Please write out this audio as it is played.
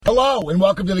Hello, and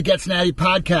welcome to the Get Snatty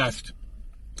podcast.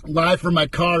 Live from my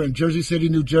car in Jersey City,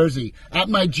 New Jersey, at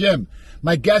my gym.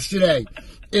 My guest today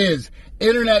is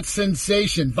internet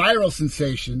sensation, viral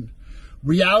sensation,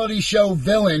 reality show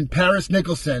villain, Paris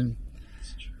Nicholson.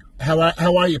 How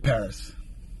are you, Paris?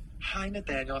 Hi,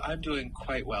 Nathaniel. I'm doing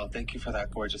quite well. Thank you for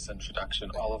that gorgeous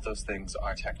introduction. All of those things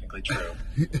are technically true.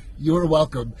 You're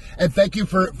welcome. And thank you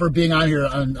for being on here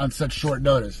on such short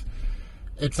notice.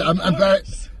 I'm glad.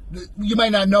 You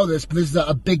might not know this, but this is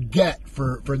a big get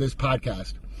for this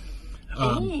podcast.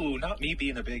 Ooh, not me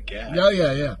being a big get.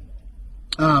 Yeah.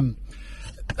 I'll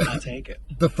take it.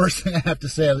 The first thing I have to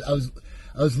say,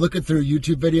 I was looking through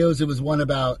YouTube videos. It was one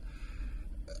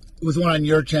on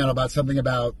your channel about something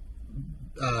about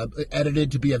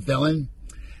edited to be a villain,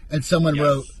 and someone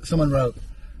wrote,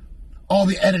 all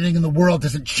the editing in the world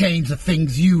doesn't change the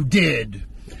things you did.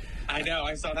 I know,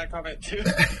 I saw that comment too.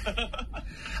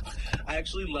 I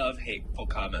actually love hateful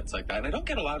comments like that, and I don't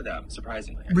get a lot of them,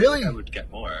 surprisingly. Really? I would get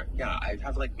more. Yeah, I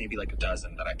have maybe a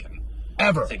dozen that I can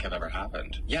think have ever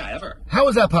happened. Yeah, ever. How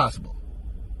is that possible?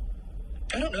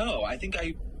 I don't know. I think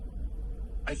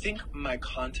my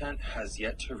content has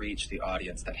yet to reach the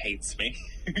audience that hates me.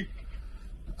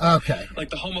 Okay.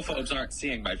 The homophobes aren't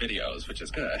seeing my videos, which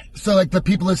is good. So, the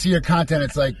people who see your content,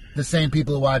 it's the same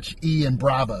people who watch E! and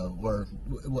Bravo or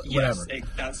whatever.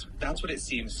 Yes, that's what it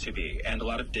seems to be. And a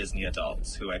lot of Disney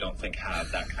adults who I don't think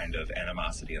have that kind of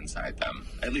animosity inside them,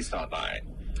 at least online.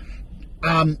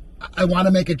 I want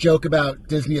to make a joke about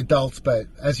Disney adults, but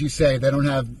as you say,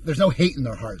 there's no hate in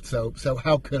their heart. So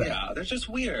how could I? Yeah, they're just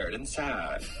weird and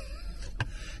sad.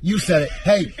 You said it.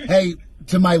 Hey,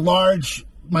 to my large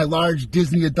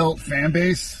Disney adult fan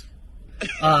base,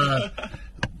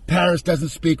 Paris doesn't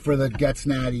speak for the Get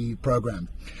Snatty program.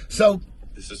 So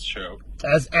this is true.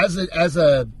 As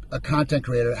a content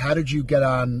creator, how did you get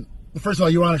on? First of all,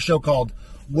 you were on a show called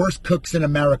Worst Cooks in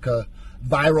America,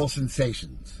 Viral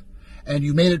Sensations, and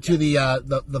you made it to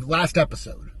the last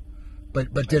episode,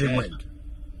 but didn't win.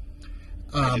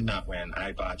 I did not win.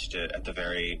 I botched it at the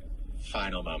very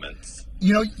final moments.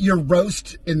 You know, your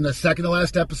roast in the second to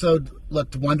last episode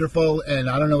looked wonderful, and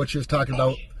I don't know what she was talking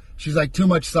about. She's like, too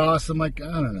much sauce. I'm like,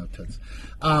 I don't know, Toots.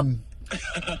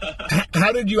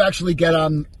 How did you actually get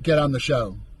on the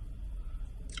show?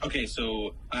 Okay,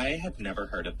 so I had never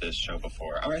heard of this show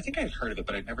before. Or I think I'd heard of it,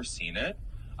 but I'd never seen it.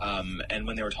 And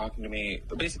when they were talking to me,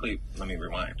 basically, let me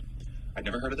rewind. I'd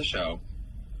never heard of the show.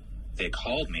 They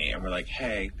called me and were like,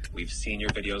 hey, we've seen your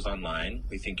videos online.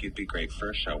 We think you'd be great for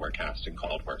a show we're casting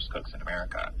called Worst Cooks in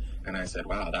America. And I said,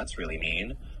 wow, that's really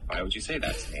mean. Why would you say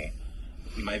that to me?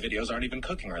 My videos aren't even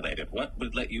cooking related. What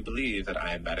would let you believe that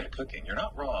I am bad at cooking? You're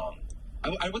not wrong.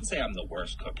 I wouldn't say I'm the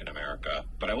worst cook in America,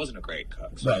 but I wasn't a great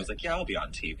cook. So I was like, yeah, I'll be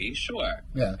on TV, sure.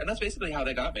 Yeah. And that's basically how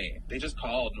they got me. They just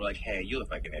called and were like, hey, you look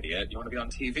like an idiot. You want to be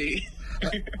on TV?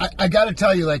 I got to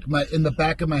tell you, in the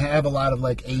back of my head, I have a lot of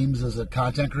aims as a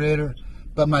content creator,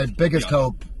 but my biggest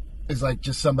hope is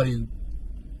just somebody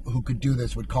who could do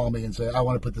this would call me and say, I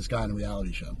want to put this guy in a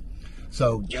reality show.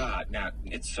 So yeah, Nat,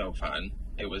 it's so fun.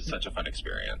 It was such a fun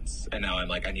experience. And now I'm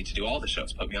like, I need to do all the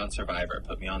shows. Put me on Survivor.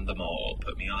 Put me on The Mole.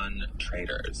 Put me on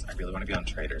Traitors. I really want to be on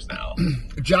Traitors now.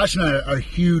 Josh and I are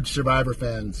huge Survivor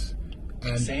fans.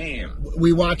 And same.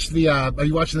 We watched are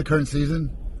you watching the current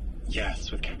season?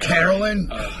 Yes, with Carolyn.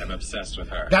 Oh, I'm obsessed with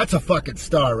her. That's a fucking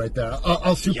star right there.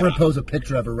 I'll superimpose a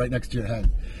picture of her right next to your head.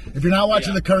 If you're not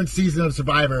watching the current season of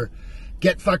Survivor,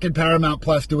 get fucking Paramount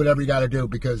Plus, do whatever you got to do,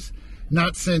 because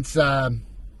not since...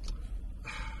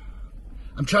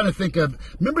 I'm trying to think of...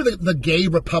 Remember the gay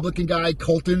Republican guy,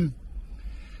 Colton?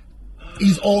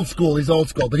 He's old school,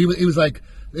 but he was like...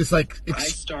 It's like... I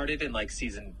started in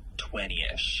season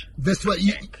 20-ish. This way,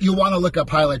 you want to look up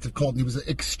highlights of Colton. He was an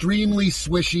extremely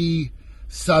swishy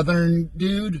Southern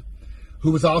dude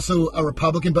who was also a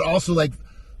Republican, but also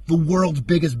the world's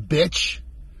biggest bitch.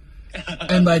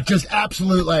 And just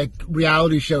absolute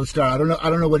reality show star. I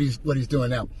don't know what he's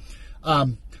doing now.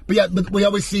 But we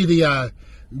always see the...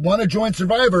 want to join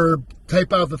Survivor,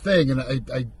 type out the thing, and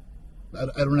I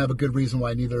don't have a good reason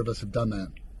why neither of us have done that.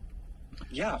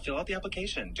 Yeah, fill out the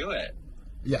application. Do it.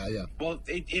 Yeah. Well,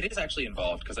 it is actually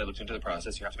involved, because I looked into the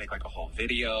process. You have to make a whole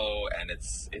video, and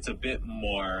it's a bit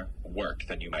more work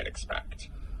than you might expect.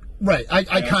 Right.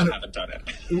 I kind of haven't done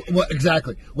it. Well,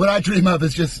 exactly. What I dream of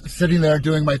is just sitting there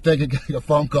doing my thing and getting a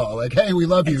phone call like, hey, we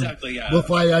love you. Exactly, yeah. We'll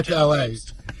fly you out to L.A.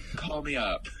 Call me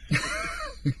up.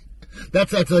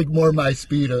 That's more my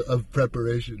speed of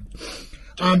preparation.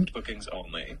 Direct bookings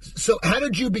only. So how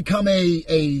did you become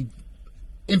a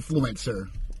influencer?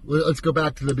 Let's go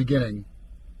back to the beginning.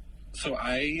 So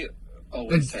I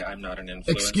always say I'm not an influencer.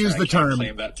 Excuse the I can't term.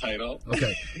 claim that title.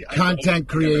 Okay. I Content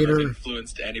creator. I've never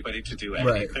influenced anybody to do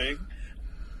anything. Right.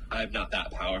 I'm not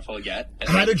that powerful yet.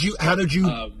 How did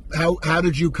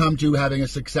you come to having a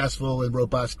successful and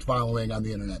robust following on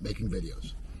the internet, making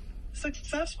videos?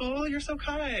 Successful? You're so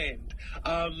kind.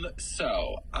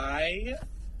 So I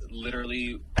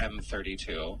literally am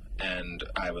 32, and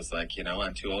I was like,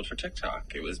 I'm too old for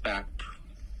TikTok. It was back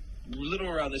a little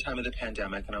around the time of the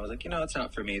pandemic, and I was like, it's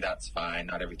not for me. That's fine.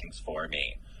 Not everything's for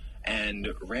me. And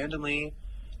randomly,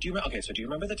 do you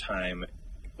remember the time,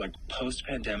 like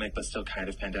post-pandemic, but still kind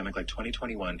of pandemic, like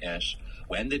 2021-ish,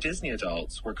 when the Disney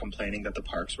adults were complaining that the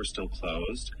parks were still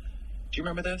closed? Do you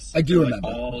remember this? I do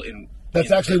remember.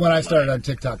 That's actually when I started on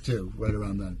TikTok too, right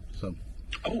around then. So.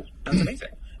 Oh, that's amazing.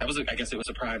 I guess it was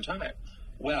a prime time.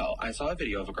 Well, I saw a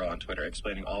video of a girl on Twitter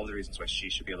explaining all of the reasons why she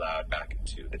should be allowed back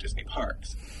into the Disney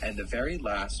parks. And the very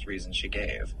last reason she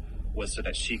gave was so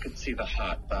that she could see the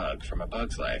hot bug from A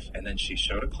Bug's Life. And then she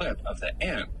showed a clip of the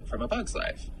ant from A Bug's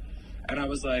Life. And I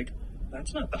was like,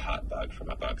 that's not the hot bug from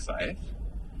A Bug's Life.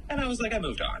 And I was like, I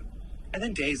moved on. And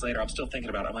then days later, I'm still thinking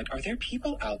about it. I'm like, are there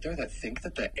people out there that think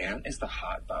that the ant is the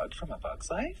hot bug from A Bug's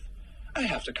Life? I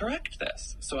have to correct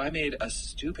this. So I made a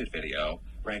stupid video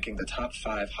ranking the top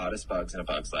 5 hottest bugs in A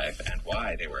Bug's Life and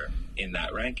why they were in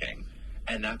that ranking.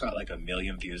 And that got like 1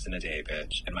 million views in a day,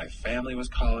 bitch. And my family was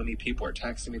calling me. People were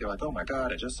texting me. They're like, oh my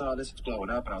God, I just saw this. It's blowing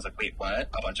up. And I was like, wait, what?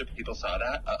 A bunch of people saw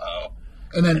that? Uh-oh.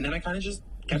 And then I kind of just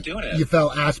kept doing it. You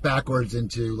fell ass backwards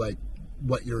into like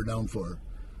what you're known for,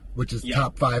 which is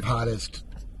top 5 hottest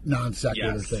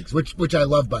non-secular things, which I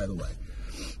love, by the way.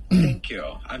 Thank you.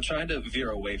 I'm trying to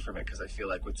veer away from it because I feel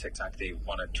like with TikTok they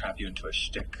want to trap you into a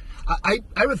shtick.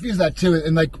 I refuse that too,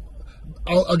 and like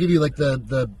I'll give you like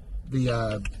the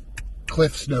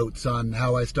Cliff's notes on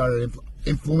how I started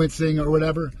influencing or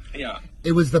whatever. Yeah.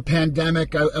 It was the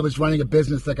pandemic. I was running a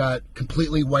business that got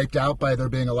completely wiped out by there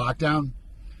being a lockdown.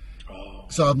 Oh.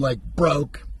 So I'm like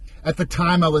broke. At the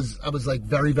time I was like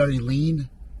very, very lean,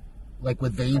 like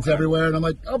with veins everywhere, and I'm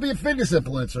like, I'll be a fitness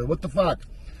influencer. What the fuck?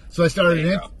 So I started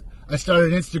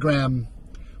Instagram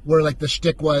where like the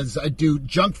shtick was I do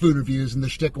junk food reviews, and the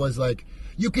shtick was like,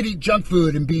 you could eat junk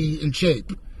food and be in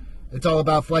shape. It's all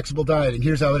about flexible dieting.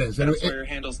 Here's how it is. That's where your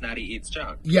handle's Natty Eats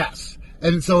Junk. Yes.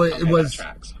 And so it was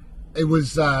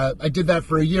I did that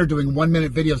for a year doing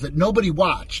 1-minute videos that nobody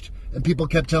watched, and people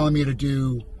kept telling me to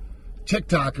do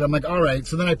TikTok, and I'm like, all right.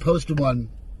 So then I posted one,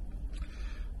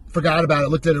 forgot about it,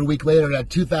 looked at it a week later, it had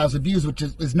 2,000 views, which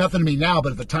is nothing to me now,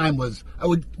 but at the time I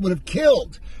would have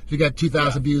killed if you got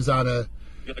 2,000 views on a...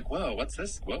 You're like, whoa, what's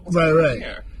this? What's right. going on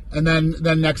here? And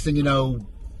then next thing you know,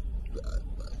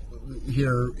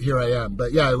 here I am.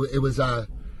 But yeah, it was,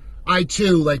 I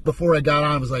too, like before I got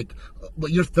on, I was like, well,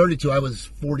 you're 32, I was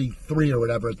 43 or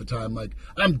whatever at the time. Like,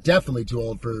 I'm definitely too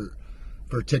old for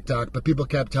TikTok, but people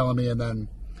kept telling me, and then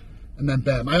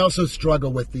bam. I also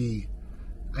struggle with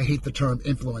I hate the term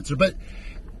influencer, but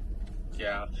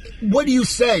yeah. What do you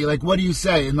say? Like, what do you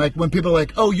say? And like when people are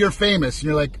like, oh, you're famous, and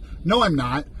you're like, no, I'm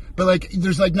not. But like,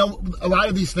 there's like a lot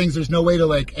of these things, there's no way to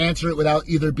like answer it without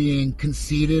either being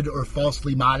conceited or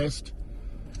falsely modest.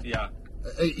 Yeah.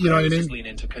 You know what I mean? Just lean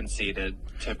into conceited,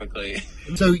 typically.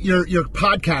 So your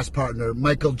podcast partner,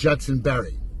 Michael Judson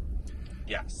Berry.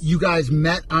 Yes. You guys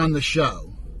met on the show.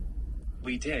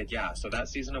 We did, yeah. So that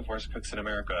season of Worst Cooks in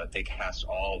America, they cast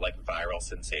all like viral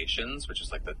sensations, which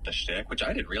is like the shtick, which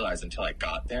I didn't realize until I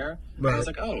got there. Right. I was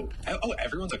like, oh,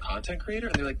 everyone's a content creator?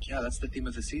 And they're like, yeah, that's the theme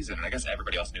of the season. And I guess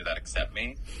everybody else knew that except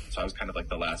me. So I was kind of like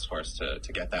the last horse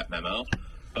to get that memo.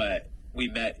 But we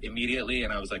met immediately,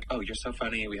 and I was like, oh, you're so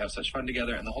funny. We have such fun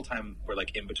together. And the whole time we're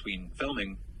like in between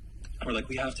filming, we're like,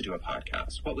 we have to do a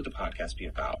podcast. What would the podcast be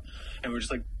about? And we're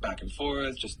just like back and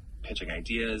forth, just pitching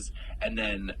ideas. And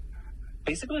then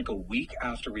basically like a week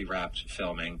after we wrapped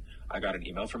filming, I got an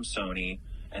email from Sony,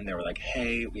 and they were like,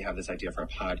 hey, we have this idea for a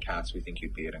podcast. We think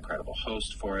you'd be an incredible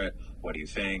host for it. What do you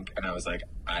think? And I was like,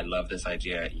 I love this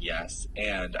idea. Yes.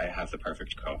 And I have the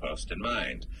perfect co-host in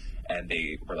mind. And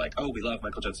they were like, oh, we love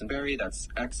Michael Judson Berry. That's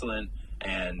excellent.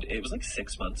 And it was like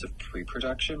 6 months of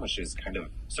pre-production, which is kind of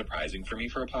surprising for me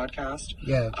for a podcast.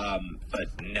 Yeah. But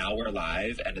now we're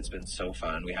live, and it's been so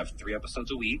fun. We have 3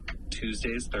 episodes a week,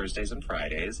 Tuesdays, Thursdays, and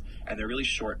Fridays. And they're really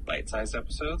short, bite-sized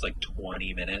episodes, like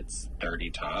 20 minutes,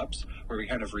 30 tops, where we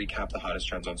kind of recap the hottest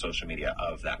trends on social media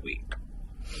of that week.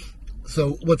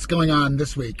 So what's going on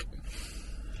this week?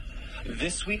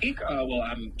 This week?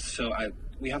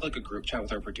 We have like a group chat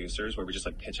with our producers where we just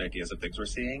like pitch ideas of things we're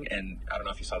seeing. And I don't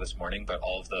know if you saw this morning, but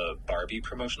all of the Barbie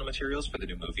promotional materials for the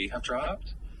new movie have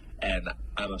dropped. and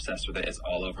I'm obsessed with it. It's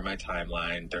all over my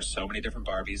timeline. There's so many different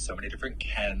Barbies, so many different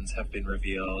Kens have been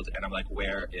revealed, and I'm like,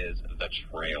 where is the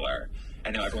trailer?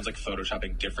 And now everyone's like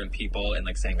photoshopping different people and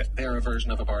like saying that they're a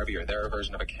version of a Barbie or they're a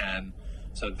version of a Ken.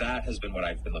 So that has been what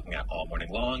I've been looking at all morning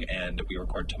long, and we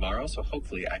record tomorrow, so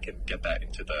hopefully I can get that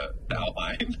into the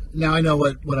outline. Now I know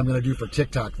what I'm going to do for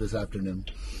TikTok this afternoon.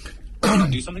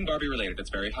 Do something Barbie related. It's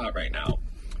very hot right now.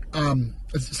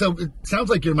 So it sounds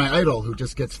like you're my idol who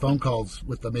just gets phone calls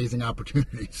with amazing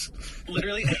opportunities.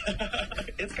 Literally,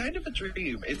 it's kind of a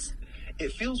dream.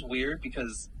 It feels weird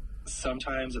because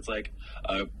sometimes it's like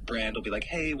a brand will be like,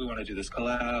 hey, we want to do this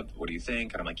collab. What do you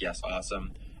think? And I'm like, yes,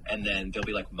 awesome. And then there'll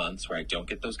be like months where I don't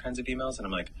get those kinds of emails. And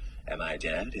I'm like, am I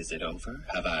dead? Is it over?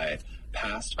 Have I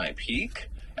passed my peak?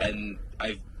 And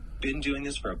I've been doing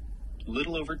this for a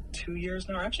little over 2 years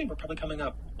now. Actually, we're probably coming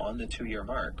up on the 2-year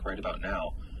mark right about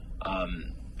now.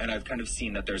 And I've kind of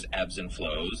seen that there's ebbs and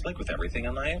flows, like with everything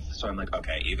in life. So I'm like,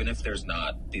 okay, even if there's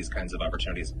not these kinds of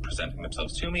opportunities presenting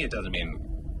themselves to me, it doesn't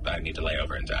mean that I need to lay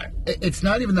over and die. It's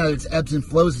not even that it's ebbs and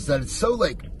flows. It's that it's so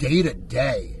like day to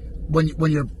day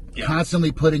when you're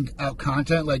constantly putting out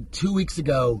content. Like 2 weeks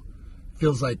ago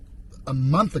feels like a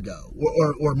month ago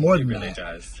or more than that. It really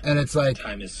does. And it's like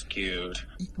time is skewed.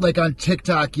 Like on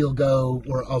TikTok, you'll go,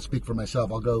 or I'll speak for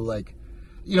myself. I'll go like,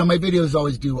 my videos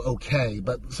always do okay,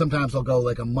 but sometimes I'll go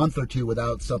like a month or two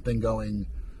without something going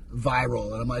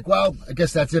viral, and I'm like, well, I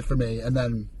guess that's it for me. And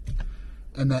then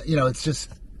it's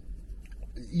just,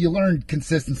 you learn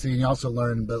consistency, and you also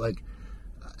learn, but like,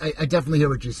 I definitely hear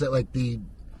what you said. Like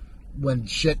when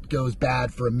shit goes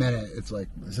bad for a minute, it's like,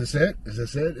 is this it? Is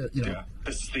this it? Yeah,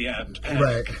 this is the end.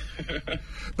 Right.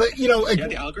 But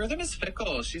the algorithm is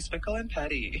fickle. She's fickle and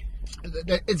petty.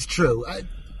 It's true.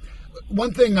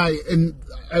 One thing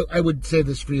I would say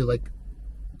this for you, like,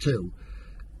 too.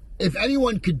 If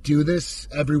anyone could do this,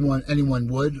 anyone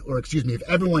would. Or, excuse me, if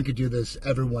everyone could do this,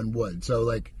 everyone would. So,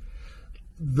 like,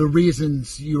 the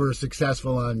reasons you were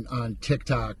successful on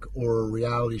TikTok or a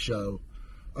reality show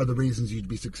are the reasons you'd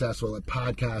be successful at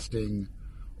podcasting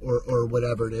or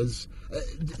whatever it is.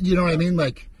 You know what I mean?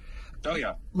 Like, oh,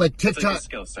 yeah. Like TikTok. It's like a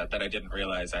skill set that I didn't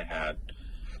realize I had.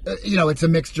 It's a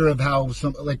mixture of how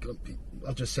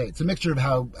I'll just say it's a mixture of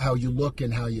how you look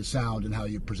and how you sound and how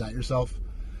you present yourself.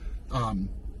 I'm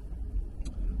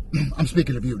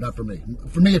speaking of you, not for me.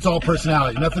 For me, it's all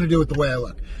personality, nothing to do with the way I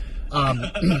look.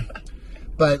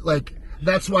 But like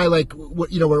that's why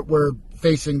we're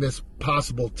facing this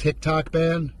possible TikTok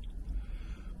ban.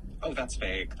 Oh, that's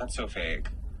fake. That's so fake.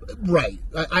 Right.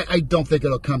 I don't think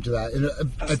it'll come to that.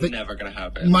 That's I think never going to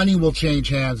happen. Money will change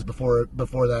hands before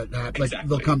that happens. Exactly. Like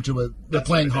they'll come to they're That's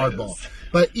playing hardball.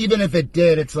 But even if it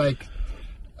did, it's like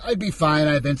I'd be fine.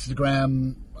 I have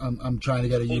Instagram. I'm trying to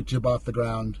get a YouTube off the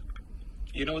ground.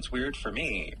 You know what's weird for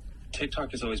me?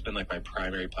 TikTok has always been like my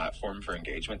primary platform for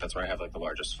engagement. That's where I have like the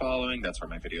largest following. That's where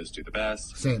my videos do the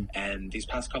best. Same. And these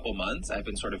past couple months, I've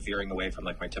been sort of veering away from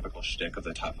like my typical shtick of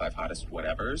the top 5 hottest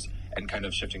whatevers and kind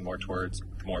of shifting more towards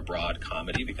more broad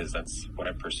comedy because that's what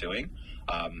I'm pursuing.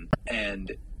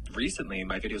 And recently,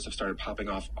 my videos have started popping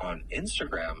off on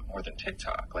Instagram more than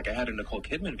TikTok. Like I had a Nicole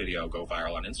Kidman video go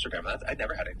viral on Instagram. I'd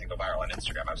never had anything go viral on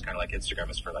Instagram. I was kind of like, Instagram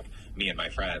is for like me and my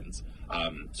friends.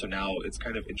 So now it's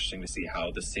kind of interesting to see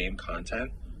how the same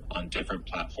content on different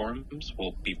platforms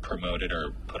will be promoted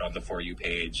or put on the For You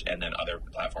page, and then other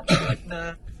platforms will be like,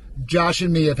 nah. Josh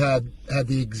and me have had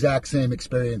the exact same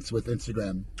experience with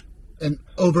Instagram. And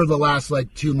over the last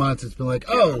 2 months, it's been like,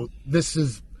 oh, this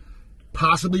is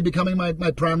possibly becoming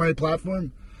my primary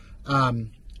platform.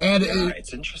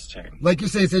 It's interesting. Like you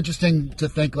say, it's interesting to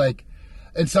think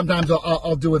and sometimes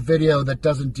I'll do a video that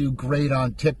doesn't do great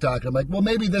on TikTok. I'm like, well,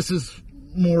 maybe this is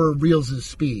more Reels'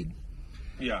 speed.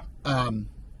 Yeah.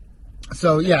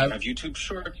 So, yeah. You have YouTube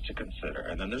Shorts to consider,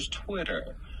 and then there's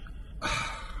Twitter.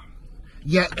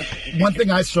 Yeah. One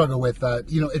thing I struggle with,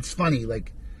 it's funny,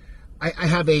 I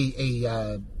have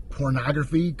a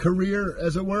pornography career,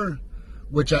 as it were,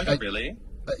 which I really?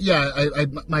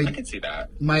 I can see that.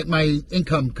 My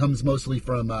income comes mostly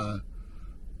from the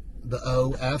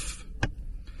OF.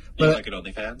 You like it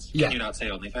OnlyFans? Yeah. Can you not say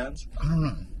OnlyFans? I don't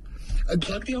know.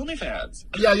 Plug the OnlyFans.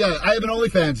 Yeah. I have an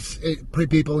OnlyFans,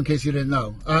 people, in case you didn't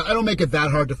know. I don't make it that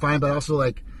hard to find, but also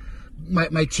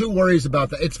my two worries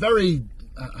about that. It's very,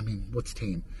 what's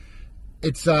tame?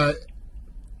 It's my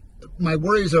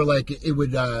worries are it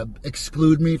would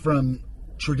exclude me from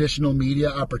traditional media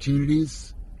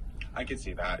opportunities. I can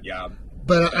see that, yeah.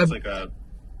 But that's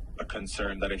a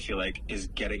concern that I feel like is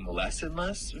getting less and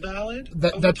less valid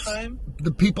over time.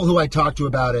 The people who I talked to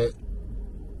about it,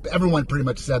 everyone pretty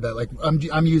much said that.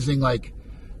 I'm using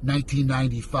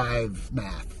 1995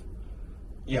 math.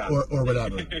 Yeah. or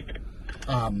whatever.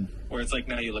 Where it's like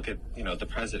now you look at, the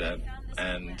president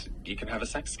and you can have a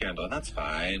sex scandal and that's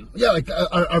fine. Yeah, like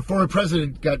our former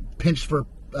president got pinched for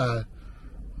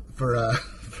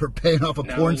paying off a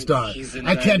porn star.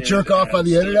 I can't jerk off on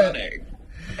the internet. Running.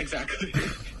 Exactly.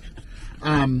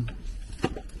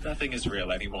 Nothing is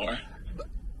real anymore.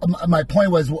 My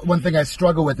point was, one thing I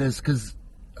struggle with is because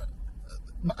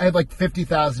I have like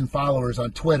 50,000 followers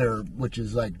on Twitter, which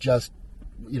is like just,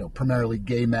 primarily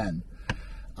gay men.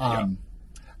 And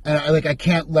I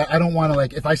can't I don't want to,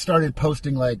 like, if I started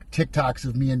posting like TikToks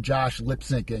of me and Josh lip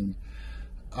syncing,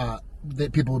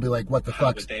 that people would be like, what the fuck?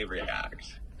 How would they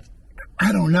react?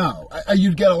 I don't know.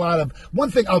 You'd get a lot of, one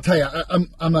thing I'll tell you,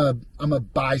 I'm a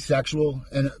bisexual,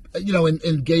 and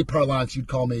in gay parlance you'd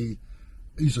call me,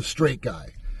 he's a straight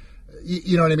guy.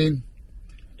 You know what I mean?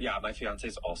 Yeah, my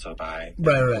fiance's also bi.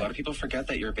 Right. A lot of people forget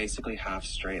that you're basically half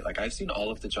straight. Like, I've seen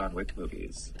all of the John Wick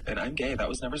movies, and I'm gay. That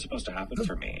was never supposed to happen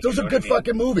for me. Those are good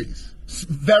fucking movies.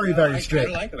 Very, very straight.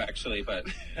 I like them, actually, but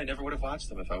I never would have watched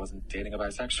them if I wasn't dating a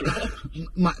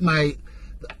bisexual.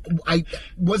 I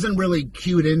wasn't really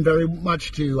cued in very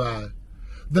much to...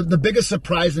 The biggest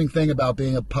surprising thing about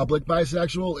being a public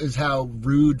bisexual is how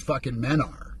rude fucking men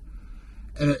are.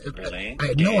 And Really? I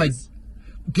had no idea.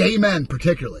 Gay men,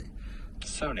 particularly.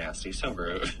 So nasty, so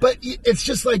rude. But it's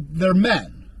just like they're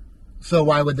men, so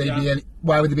why would they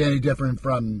be any different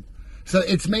from? So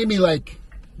it's made me like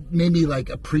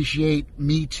appreciate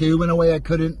me too in a way I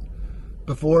couldn't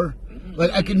before.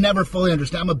 Like I could never fully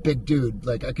understand. I'm a big dude.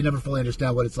 Like I could never fully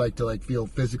understand what it's like to like feel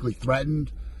physically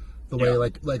threatened, the way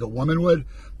like a woman would.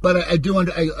 But I do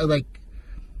I like.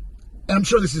 And I'm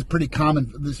sure this is pretty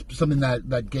common. This is something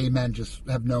that gay men just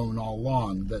have known all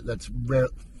along. That's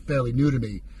fairly new to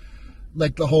me.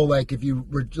 Like the whole, like, if you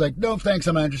were like, no thanks,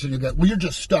 I'm not interested, you get, well, you're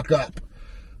just stuck up.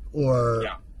 Or,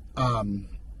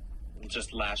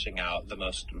 just lashing out the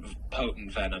most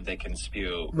potent venom they can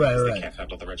spew. Right. They can't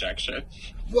handle the rejection.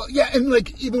 Well, yeah, and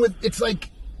like, even with, it's like,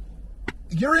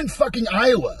 you're in fucking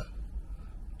Iowa.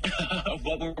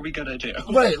 What were we gonna do?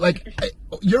 Right, like,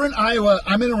 you're in Iowa,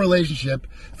 I'm in a relationship.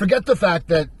 Forget the fact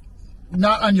that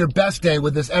not on your best day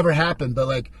would this ever happen, but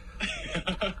like,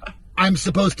 I'm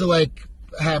supposed to like,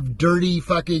 have dirty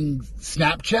fucking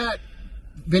Snapchat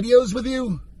videos with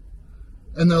you,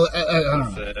 and I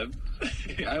don't know.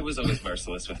 I was always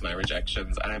merciless with my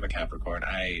rejections. I'm a Capricorn.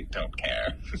 I don't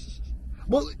care.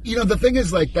 Well, the thing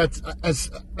is, like, that's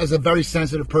as a very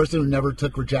sensitive person who never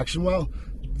took rejection well.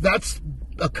 That's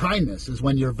a kindness, is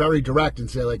when you're very direct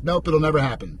and say like, nope, it'll never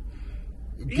happen.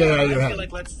 Get it out of your head. I feel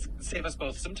like let's save us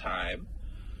both some time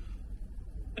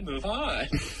and move on.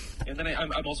 And then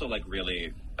I'm also like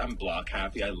I'm block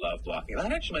happy. I love blocking.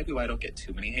 That actually might be why I don't get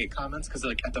too many hate comments, because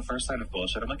like at the first sign of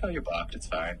bullshit, I'm like, oh, you're blocked. It's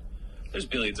fine. There's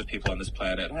billions of people on this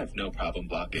planet. I have no problem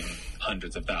blocking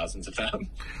hundreds of thousands of them.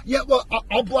 Yeah, well,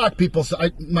 I'll block people. So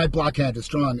my block hand is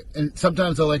strong, and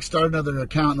sometimes I'll like start another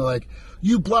account and they're like,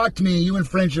 you blocked me. You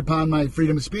infringed upon my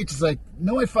freedom of speech. It's like,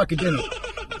 no, I fucking didn't.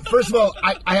 First of all,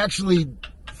 I actually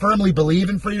firmly believe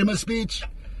in freedom of speech.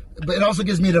 But it also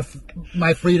gives me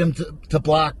my freedom to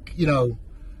block,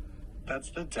 That's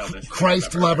the dumbest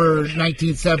Christ lover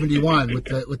 1971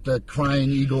 with the crying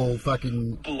eagle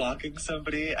fucking blocking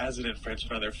somebody as an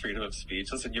infringement on their freedom of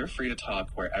speech. Listen, you're free to talk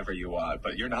wherever you want,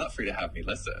 but you're not free to have me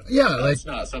listen. Yeah, that's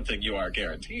not something you are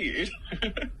guaranteed.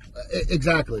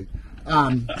 Exactly.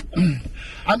 I'm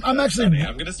actually.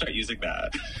 I'm gonna start using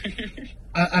that.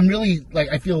 I'm really like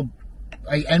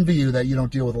I envy you that you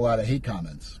don't deal with a lot of hate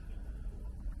comments.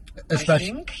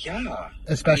 Especially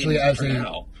as a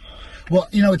now. Well,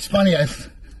 it's funny.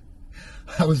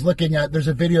 I was looking at, there's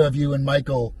a video of you and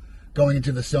Michael going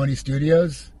into the Sony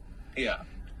studios. Yeah.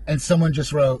 And someone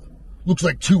just wrote, looks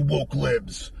like two woke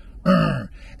libs.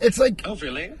 It's like, oh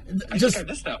really? I think I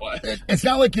missed that one. It's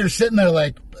not like you're sitting there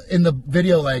like in the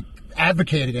video like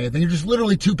advocating anything. You're just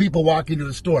literally two people walking to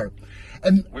a store.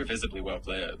 And we're visibly woke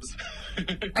libs.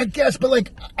 I guess, but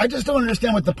like, I just don't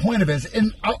understand what the point of it is.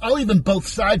 And I'll even both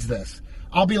sides this.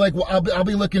 I'll be like, well, I'll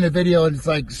be looking at a video and it's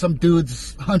like some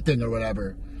dude's hunting or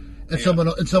whatever, and someone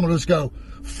will just go,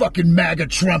 "Fucking MAGA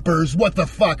Trumpers, what the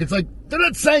fuck?" It's like they're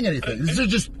not saying anything. They're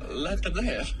just let them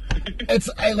live.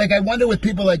 I wonder with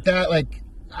people like that. Like,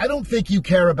 I don't think you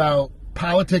care about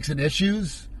politics and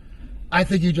issues. I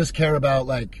think you just care about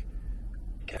like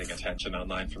getting attention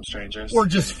online from strangers, or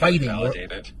just fighting,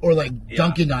 or like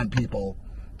dunking on people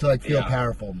to like feel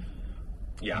powerful.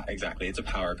 Yeah, exactly. It's a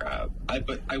power grab.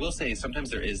 But I will say sometimes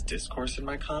there is discourse in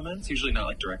my comments. Usually not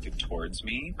like directed towards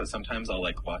me, but sometimes I'll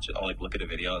like watch it. I'll like look at a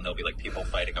video and there'll be like people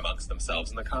fighting amongst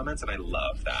themselves in the comments, and I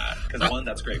love that because one,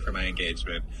 that's great for my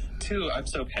engagement. Two, I'm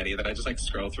so petty that I just like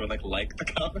scroll through and like the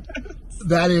comments.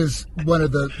 That is one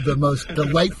of the most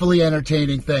delightfully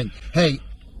entertaining thing. Hey,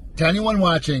 to anyone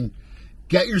watching,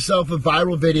 get yourself a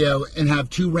viral video and have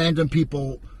two random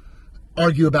people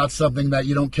argue about something that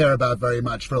you don't care about very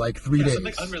much for like 3 days.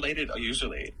 Something unrelated,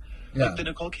 usually. Yeah. Like the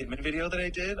Nicole Kidman video that I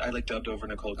did, I like dubbed over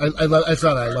Nicole I Kidman.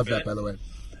 saw that. I love that, by the way.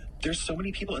 There's so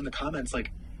many people in the comments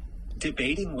like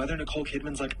debating whether Nicole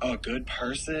Kidman's like a good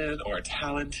person or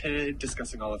talented,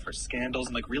 discussing all of her scandals,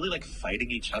 and like really like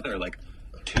fighting each other like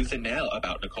tooth and nail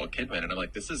about Nicole Kidman. And I'm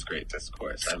like, this is great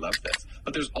discourse. I love this.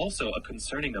 But there's also a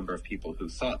concerning number of people who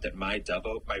thought that my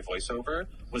voiceover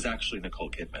was actually Nicole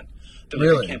Kidman. They're like,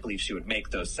 Really? I can't believe she would make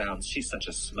those sounds. She's such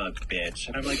a smug bitch.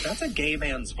 And I'm like, that's a gay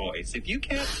man's voice. If you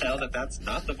can't tell that that's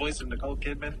not the voice of Nicole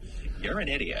Kidman, you're an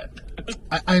idiot.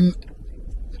 I'm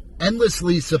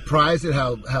endlessly surprised at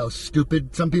how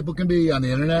stupid some people can be on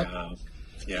the internet.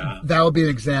 Yeah. That would be an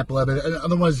example of it. Another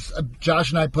one was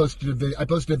Josh and I posted a video. I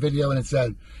posted a video and it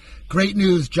said, "Great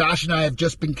news! Josh and I have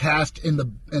just been cast in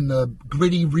the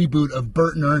gritty reboot of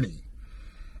Bert and Ernie."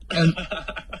 And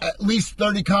at least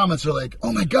 30 comments are like,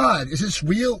 "Oh my God, is this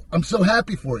real? I'm so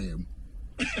happy for you."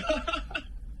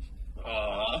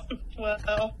 Aw,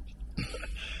 well,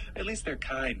 at least they're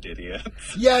kind,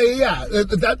 idiots. Yeah.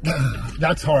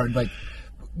 That's hard. Like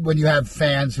when you have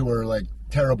fans who are like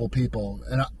terrible people.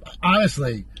 And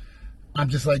honestly, I'm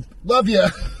just like, love you.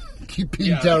 Keep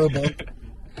being terrible.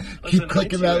 Keep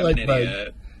clicking that like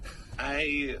button.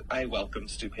 I welcome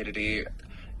stupidity.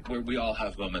 We all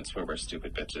have moments where we're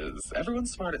stupid bitches.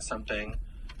 Everyone's smart at something,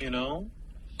 you know?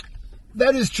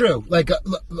 That is true. Like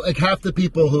half the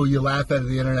people who you laugh at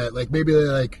the internet, like maybe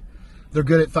they're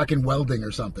good at fucking welding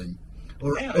or something.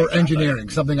 Or engineering,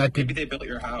 something I could... Maybe they built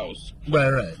your house.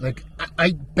 Right. Like,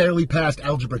 I barely passed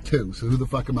Algebra 2, so who the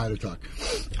fuck am I to talk?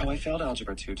 Oh, I failed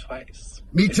Algebra 2 twice.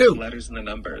 Me too. The letters and the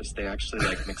numbers, they actually,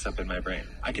 like, mix up in my brain.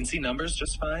 I can see numbers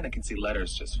just fine, I can see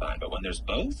letters just fine, but when there's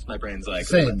both, my brain's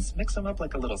like, let's mix them up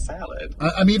like a little salad.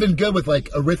 I'm even good with,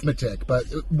 like, arithmetic, but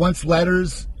once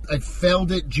letters, I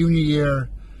failed it junior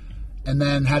year, and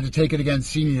then had to take it again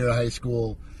senior year of high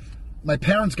school. My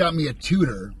parents got me a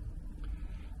tutor,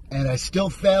 and I still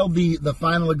failed the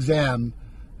final exam.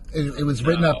 It was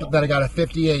written up that I got a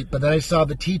 58, but then I saw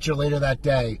the teacher later that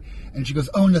day, and she goes,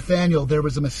 "Oh, Nathaniel, there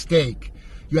was a mistake.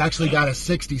 You actually got a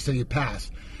 60, so you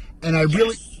passed." And I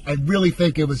really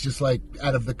think it was just like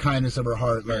out of the kindness of her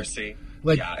heart. Mercy.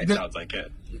 Like, yeah, it sounds like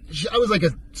it. I was like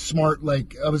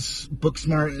I was book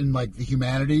smart in like the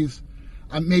humanities.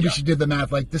 Maybe she did the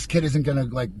math. Like, this kid isn't gonna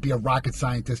like be a rocket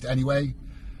scientist anyway.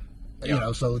 You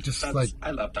know, so just I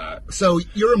love that. So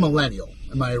you're a millennial,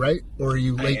 am I right? Or are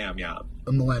you late? I am, yeah.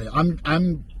 A millennial.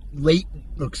 I'm late.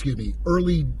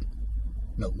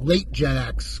 Late Gen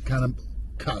X kind of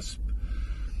cusp.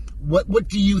 What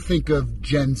do you think of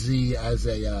Gen Z as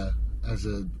a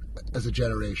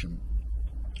generation?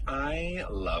 I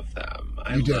love them.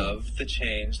 I love the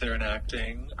change they're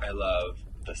enacting. I love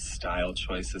the style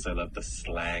choices. I love the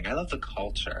slang. I love the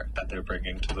culture that they're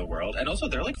bringing to the world. And also,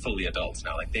 they're like fully adults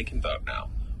now. Like, they can vote now,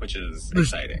 which is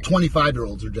exciting.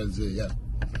 25-year-olds are Gen Z, yeah.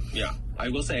 Yeah. I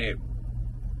will say,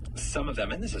 some of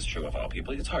them, and this is true of all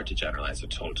people, it's hard to generalize a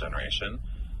total generation.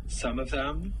 Some of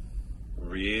them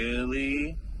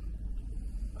really,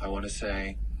 I want to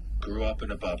say, grew up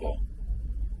in a bubble.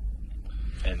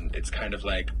 And it's kind of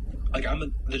like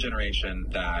I'm the generation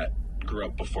that grew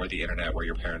up before the internet, where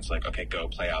your parents were like, okay, go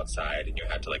play outside, and you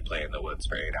had to like play in the woods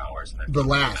for 8 hours. And then the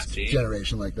last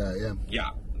generation like that, yeah. Yeah,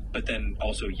 but then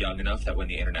also young enough that when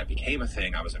the internet became a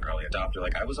thing, I was an early adopter.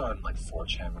 Like, I was on like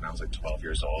 4chan when I was like 12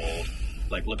 years old,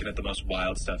 like looking at the most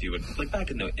wild stuff you would like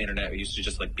back in the internet. It used to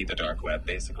just like be the dark web.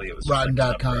 Basically, it was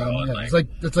Rotten.com. Yeah.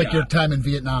 It's like your time in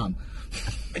Vietnam.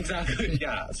 Exactly.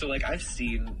 Yeah. So like I've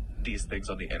seen these things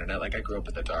on the internet. Like, I grew up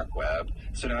with the dark web,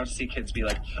 so now to see kids be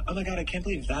like, "Oh my God, I can't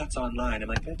believe that's online." I'm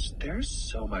like, bitch, there's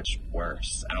so much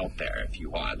worse out there if you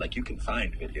want. Like, you can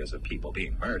find videos of people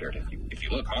being murdered if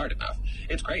you look hard enough.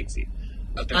 It's crazy.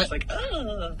 But they're just like,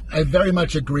 ugh. I very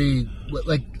much agree.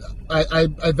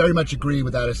 I very much agree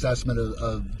with that assessment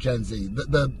of Gen Z.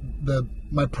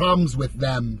 My problems with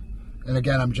them, and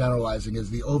again I'm generalizing, is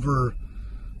the over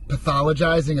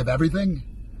pathologizing of everything.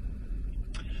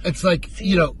 It's like,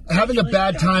 having a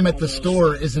bad time at the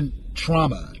store isn't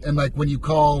trauma. And like when you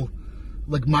call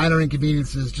like minor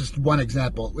inconveniences, just one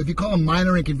example. If you call a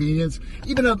minor inconvenience,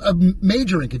 even a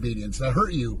major inconvenience that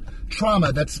hurt you,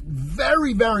 trauma, that's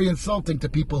very, very insulting to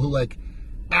people who like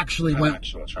actually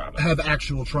have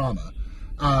actual trauma.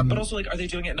 But also, like, are they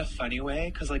doing it in a funny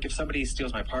way? Because, like, if somebody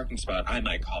steals my parking spot, I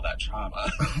might call that trauma.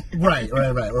 Right.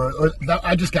 Or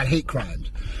I just got hate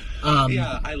crimed.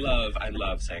 Yeah, I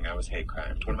love saying I was hate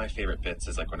crimed. One of my favorite bits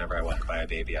is, like, whenever I walk by a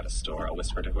baby at a store, I'll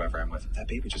whisper to whoever I'm with, that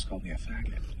baby just called me a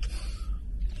faggot.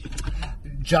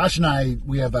 Josh and I,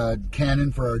 we have a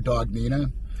Canon for our dog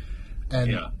Nina,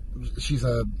 and she's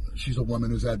a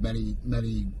woman who's had many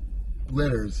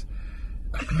litters.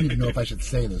 I don't even know if I should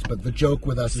say this, but the joke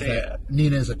with us is that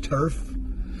Nina is a TERF.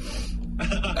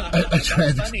 a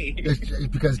trans, funny.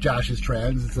 Because Josh is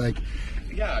trans. It's like,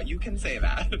 yeah, you can say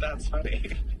that. That's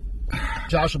funny.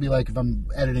 Josh will be like, if I'm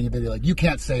editing a video, like, you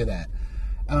can't say that,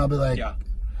 and I'll be like,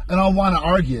 and I'll want to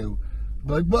argue,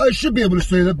 like, well, I should be able to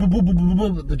say that.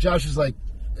 But Josh is like,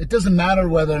 it doesn't matter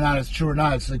whether or not it's true or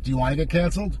not. It's like, do you want to get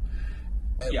canceled?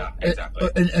 Yeah, exactly.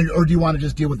 Or do you want to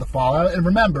just deal with the fallout? And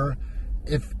remember,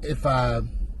 if I'm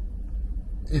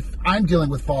dealing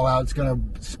with fallout, it's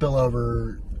going to spill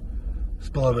over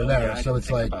there. Yeah, so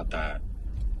it's like about that.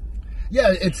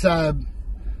 Yeah, it's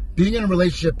being in a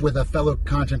relationship with a fellow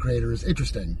content creator is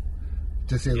interesting,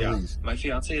 to say the least. My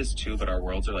fiance is too, but our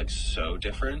worlds are like so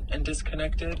different and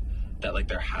disconnected that like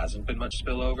there hasn't been much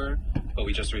spillover. But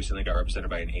we just recently got represented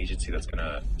by an agency that's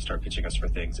gonna start pitching us for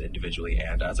things individually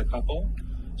and as a couple.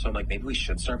 So I'm like, maybe we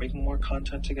should start making more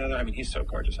content together. I mean, he's so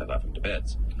gorgeous. I love him to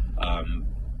bits.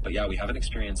 But yeah, we haven't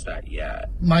experienced that yet.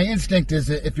 My instinct is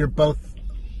that if you're both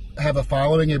have a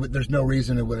following, there's no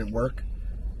reason it wouldn't work.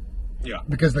 Yeah.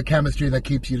 Because the chemistry that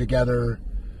keeps you together,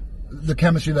 the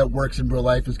chemistry that works in real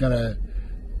life is going to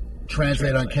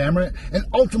translate on camera. And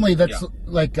ultimately, that's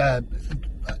like,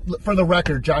 for the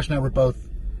record, Josh and I were both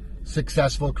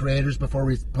successful creators before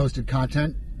we posted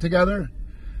content together.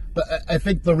 But I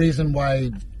think the reason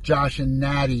why Josh and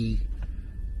Natty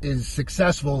is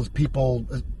successful is people,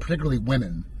 particularly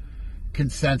women, can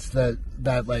sense that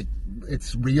like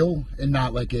it's real and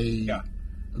not like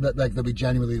that we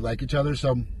genuinely like each other.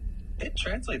 So it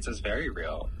translates as very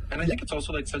real. And I think it's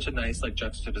also like such a nice like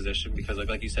juxtaposition because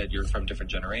like you said, you're from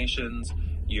different generations.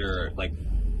 You're like,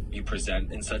 you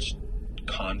present in such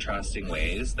contrasting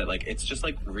ways that like it's just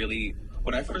like really,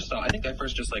 when I first saw,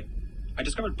 I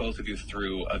discovered both of you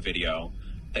through a video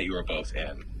that you were both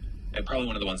in. And probably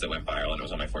one of the ones that went viral, and it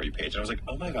was on my For You page. And I was like,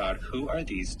 oh my God, who are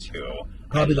these two?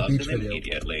 Probably I the beach them video.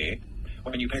 Immediately.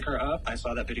 When you pick her up, I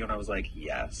saw that video and I was like,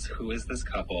 yes, who is this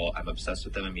couple? I'm obsessed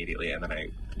with them immediately. And then I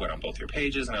went on both your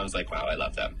pages and I was like, wow, I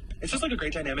love them. It's just like a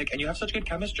great dynamic and you have such good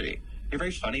chemistry. You're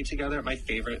very funny together. My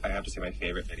favorite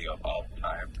video of all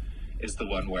time is the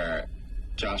one where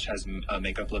Josh has a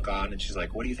makeup look on and she's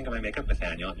like, what do you think of my makeup,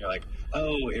 Nathaniel? And you're like,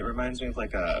 oh, it reminds me of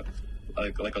like a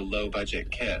low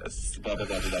budget kiss, blah blah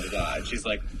blah blah blah blah. And she's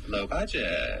like, low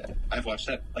budget. I've watched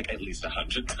that like at least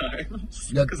 100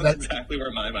 times because that's exactly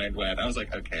where my mind went. I was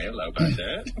like, okay, low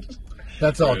budget.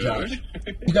 That's all, Josh.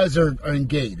 You guys are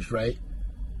engaged, right?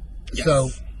 Yes. So,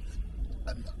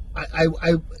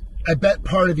 I bet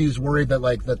part of you is worried that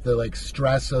the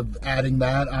stress of adding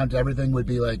that onto everything would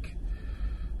be like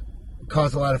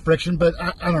cause a lot of friction. But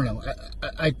I don't know.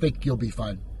 I think you'll be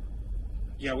fine.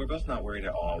 Yeah, we're both not worried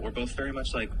at all. We're both very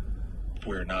much like,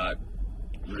 we're not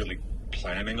really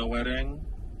planning a wedding.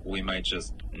 We might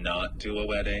just not do a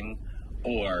wedding.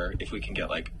 Or if we can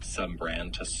get like some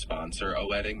brand to sponsor a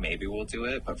wedding, maybe we'll do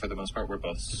it. But for the most part, we're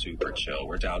both super chill.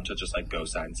 We're down to just like go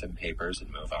sign some papers and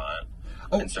move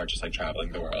on and start just like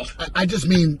traveling the world. I just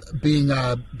mean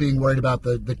being worried about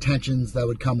the tensions that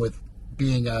would come with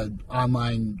being an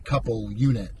online couple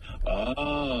unit.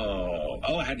 Oh,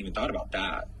 I hadn't even thought about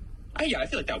that. I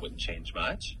feel like that wouldn't change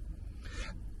much.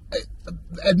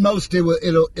 At most,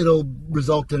 it'll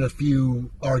result in a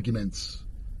few arguments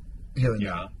here and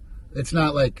there. It's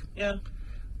not like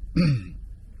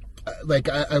like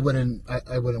I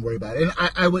wouldn't worry about it. And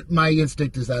I would. My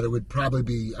instinct is that it would probably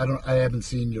be. I haven't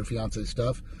seen your fiance's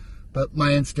stuff, but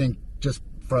my instinct, just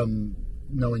from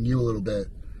knowing you a little bit,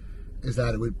 is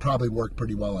that it would probably work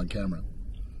pretty well on camera.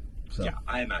 So. Yeah,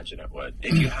 I imagine it would.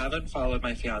 If you haven't followed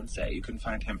my fiance, you can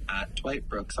find him at Dwight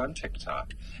Brooks on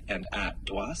TikTok and at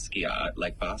Dwaskiat,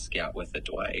 like Basquiat with the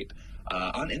Dwight,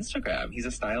 on Instagram. He's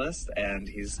a stylist and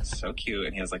he's so cute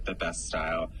and he has like the best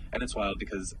style. And it's wild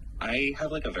because I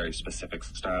have like a very specific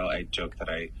style. I joke that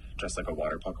I dress like a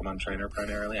water Pokemon trainer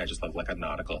primarily. I just love like a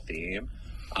nautical theme.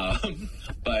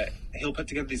 But he'll put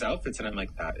together these outfits and I'm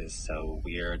like, that is so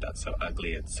weird, that's so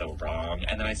ugly, it's so wrong.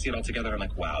 And then I see it all together and I'm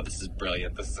like, wow, this is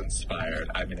brilliant, this is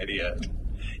inspired, I'm an idiot.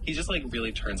 He just like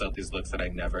really turns out these looks that I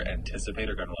never anticipate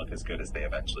are going to look as good as they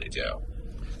eventually do.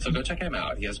 So go check him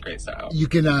out, he has great style. You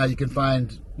can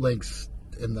find links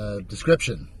in the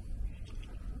description.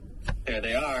 There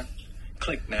they are.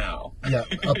 Click now. Yeah,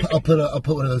 I'll put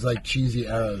one of those like cheesy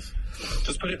arrows.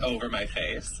 Just put it over my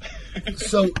face.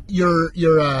 So your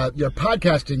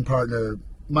podcasting partner,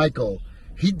 Michael,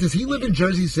 does he live in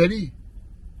Jersey City?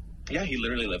 Yeah, he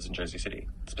literally lives in Jersey City,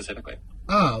 specifically.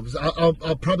 Oh,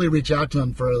 I'll probably reach out to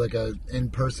him for like a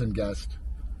in-person guest.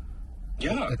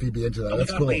 Yeah. If he'd be into that. Oh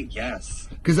That's my God, cool. wait, yes.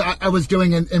 Because I was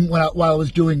doing, and while I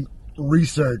was doing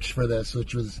research for this,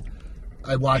 which was,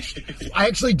 I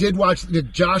actually did watch,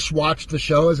 Josh watched the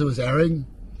show as it was airing.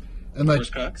 And like,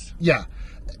 First Cooks? Yeah.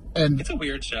 And It's a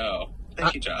weird show.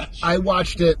 Thank you, Josh. I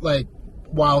watched it like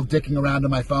while dicking around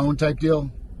on my phone type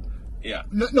deal. Yeah.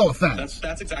 No offense.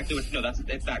 That's exactly what. No,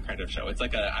 it's that kind of show. It's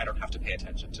like I don't have to pay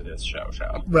attention to this show.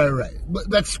 Right. But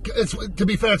it's to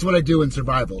be fair, it's what I do in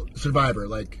Survivor.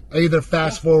 Like I either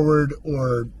fast forward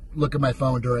or look at my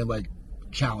phone during like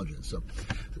challenges. So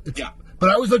yeah. But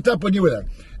I always looked up when you were there.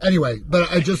 Anyway, but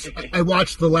I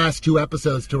watched the last 2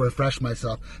 episodes to refresh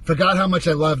myself. Forgot how much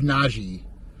I love Najee.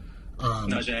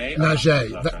 Najee.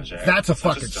 Najee. That's a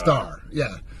fucking star.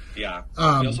 Yeah. Yeah.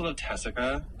 We also love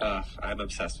Tessica. I'm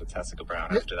obsessed with Tessica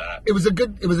Brown after that. It was a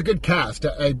good cast.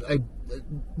 I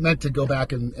meant to go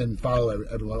back and follow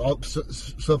everyone.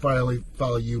 So far, I only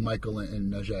follow you, Michael,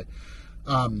 and Najee.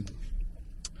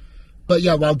 But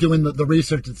yeah, while doing the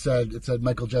research, it said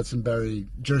Michael Jetsenberry,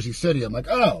 Jersey City. I'm like,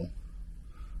 oh,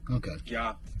 okay.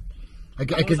 Yeah. I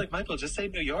was like, Michael, just say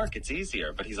New York. It's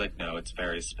easier. But he's like, no, it's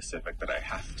very specific that I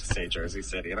have to say Jersey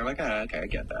City. And I'm like, okay, I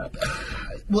get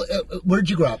that. Well, where did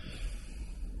you grow up?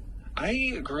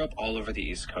 I grew up all over the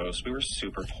East Coast. We were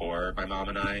super poor, my mom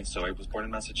and I. So I was born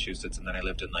in Massachusetts, and then I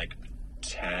lived in like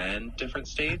 10 different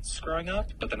states growing up.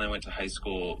 But then I went to high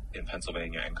school in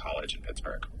Pennsylvania and college in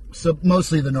Pittsburgh. So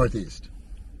mostly the Northeast?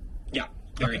 Yeah,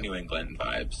 very New England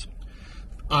vibes.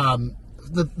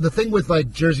 The thing with like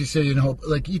Jersey City and Hope,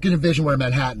 like you can envision where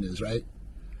Manhattan is, right?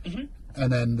 Mm-hmm.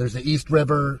 And then there's the East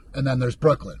River, and then there's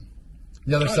Brooklyn.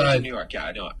 The other side, New York. Yeah,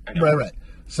 I know. Right.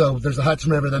 So there's the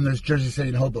Hudson River, then there's Jersey City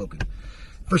and Hoboken.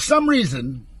 For some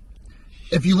reason,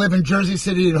 if you live in Jersey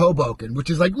City and Hoboken, which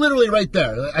is like literally right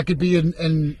there, I could be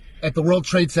in at the World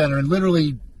Trade Center in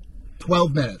literally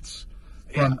 12 minutes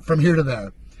from here to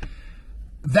there.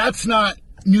 That's not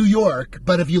New York,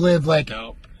 but if you live like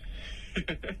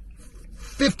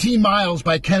 15 miles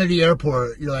by Kennedy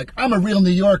Airport, you're like, I'm a real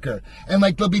New Yorker. And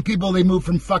like there'll be people, they move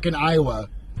from fucking Iowa.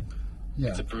 Yeah.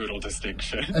 It's a brutal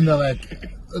distinction. And they're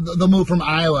like, they'll move from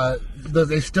Iowa,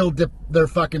 they still dip their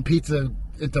fucking pizza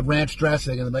into ranch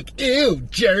dressing, and they're like, ew,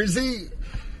 Jersey.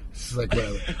 It's like,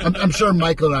 whatever. I'm sure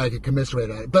Michael and I could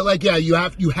commiserate on it. But like, yeah, you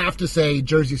have to say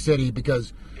Jersey City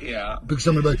because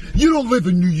somebody like, you don't live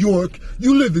in New York,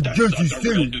 you live in Jersey City.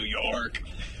 Real New York.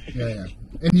 Yeah.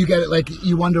 And you get it, like,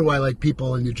 you wonder why, like,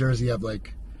 people in New Jersey have,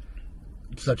 like,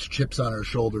 such chips on their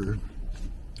shoulder.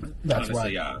 That's honestly, why.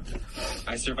 Yeah.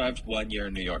 I survived 1 year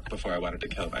in New York before I wanted to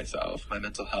kill myself. My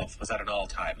mental health was at an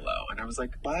all-time low. And I was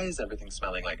like, why is everything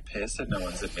smelling like piss and no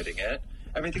one's admitting it?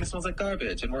 Everything smells like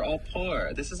garbage and we're all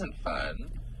poor. This isn't fun.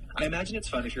 I imagine it's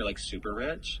fun if you're, like, super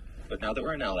rich. But now that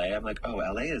we're in LA, I'm like, oh,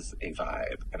 LA is a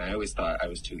vibe. And I always thought I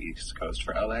was too East Coast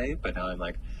for LA. But now I'm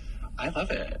like, I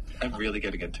love it. I'm really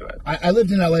getting into it. I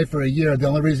lived in LA for a year. The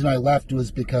only reason I left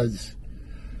was because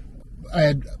I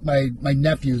had my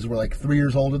nephews were like 3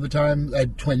 years old at the time. I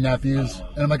had twin nephews.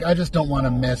 And I'm like, I just don't want to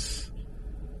miss.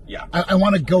 Yeah. I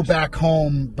want to go back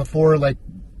home before like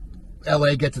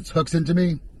LA gets its hooks into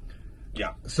me.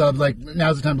 Yeah. So I'm like,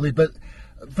 now's the time to leave. But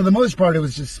for the most part, it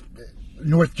was just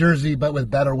North Jersey, but with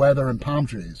better weather and palm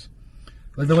trees.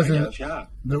 Like there wasn't,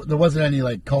 there wasn't any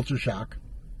like culture shock.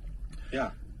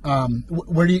 Yeah.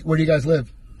 Where do you guys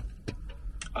live?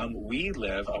 We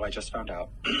live, I just found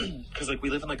out, because like we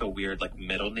live in like a weird like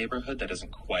middle neighborhood that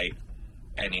isn't quite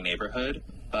any neighborhood,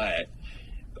 but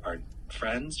our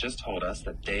friends just told us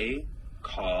that they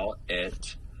call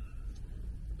it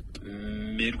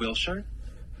Mid-Wilshire.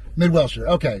 Mid-Wilshire,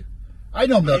 okay. I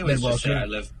know Mid-Wilshire. I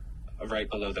live right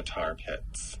below the tar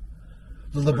pits.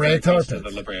 The La Brea tar pits?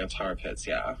 The La Brea tar pits,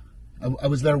 yeah. I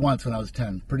was there once when I was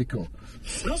 10. Pretty cool. It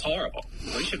smells horrible.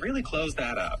 We should really close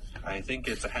that up. I think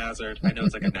it's a hazard. I know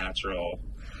it's like a natural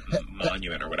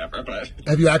monument or whatever, but...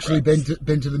 Have you actually been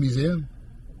to the museum?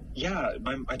 Yeah,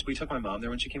 we took my mom there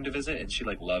when she came to visit, and she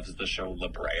like loves the show La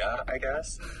Brea, I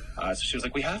guess. So she was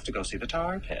like, we have to go see the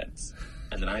tar pits.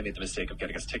 And then I made the mistake of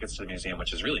getting us tickets to the museum,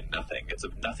 which is really nothing. It's a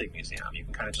nothing museum. You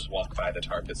can kind of just walk by the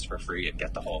tar pits for free and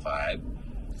get the whole vibe.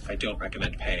 I don't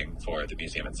recommend paying for the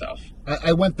museum itself.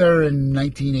 I went there in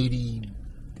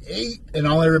 1988, and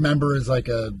all I remember is like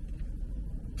a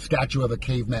statue of a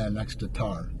caveman next to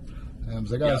tar. And I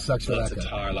was like, oh, it sucks for that guy. Lots of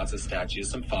tar, lots of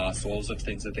statues, some fossils of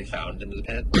things that they found in the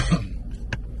pit.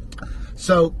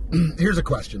 So here's a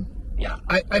question. Yeah.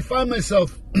 I find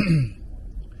myself,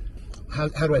 how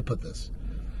do I put this?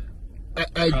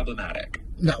 Problematic.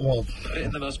 No, well,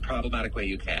 In the most problematic way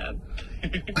you can.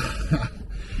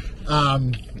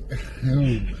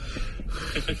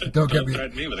 Don't get me.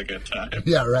 Threaten me with a good time.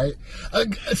 Yeah, right.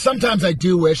 Sometimes I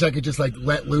do wish I could just like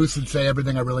let loose and say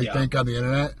everything I really think on the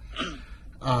internet.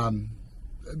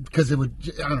 Because it would,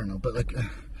 I don't know, but like.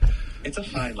 It's a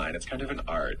fine line. It's kind of an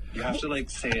art. You have to like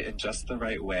say it in just the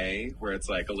right way, where it's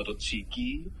like a little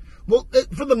cheeky. Well,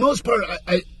 for the most part,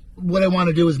 what I want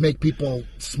to do is make people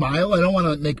smile. I don't want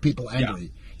to make people angry. Yeah.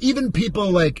 Even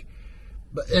people like,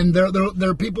 and there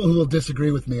are people who will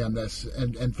disagree with me on this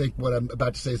and think what I'm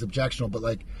about to say is objectionable. But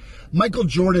like, Michael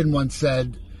Jordan once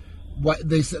said,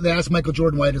 they asked Michael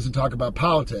Jordan why he doesn't talk about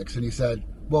politics, and he said,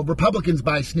 "Well, Republicans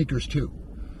buy sneakers too."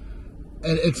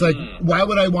 And it's like, why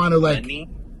would I want to like?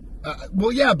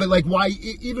 Well, yeah, but like, why?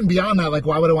 Even beyond that, like,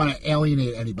 why would I want to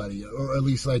alienate anybody, or at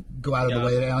least like go out of the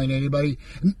way to alienate anybody?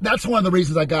 And that's one of the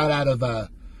reasons I got out of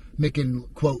making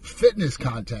quote fitness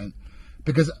content,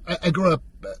 because I grew up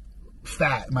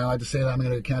fat. Am I allowed to say that? I'm going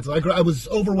to get canceled. I was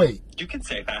overweight. You can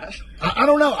say that. I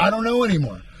don't know. I don't know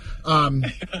anymore.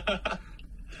 And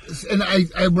I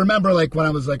remember like when I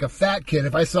was like a fat kid,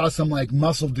 if I saw some like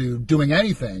muscle dude doing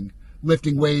anything,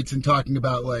 lifting weights and talking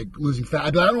about like losing fat,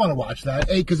 I'd be like, I don't want to watch that.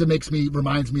 A, because it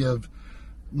reminds me of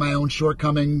my own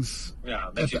shortcomings. Yeah,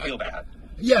 it makes you feel bad.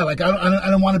 Yeah, like I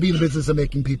don't want to be in the business of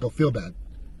making people feel bad.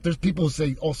 There's people who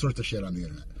say all sorts of shit on the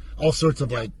internet, all sorts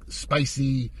of like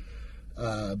spicy,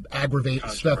 aggravate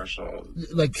stuff.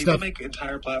 Like people stuff. make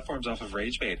entire platforms off of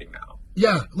rage baiting now.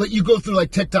 Yeah, like you go through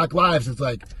like TikTok lives. It's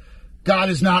like, God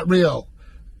is not real.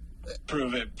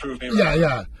 Prove it. Prove me wrong.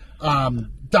 Yeah.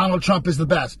 Donald Trump is the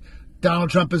best.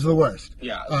 Donald Trump is the worst.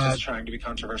 Yeah, just trying to be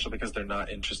controversial because they're not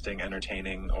interesting,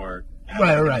 entertaining, or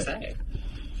right. Say.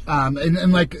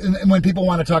 And when people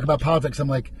want to talk about politics, I'm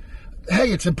like,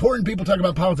 hey, it's important people talk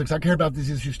about politics. I care about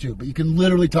these issues too, but you can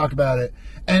literally talk about it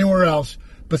anywhere else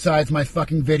besides my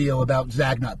fucking video about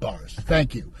Zagnut bars.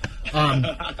 Thank you.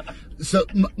 So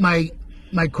my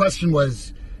question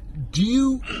was, do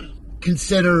you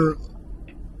consider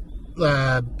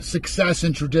success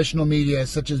in traditional media,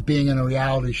 such as being in a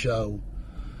reality show,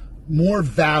 more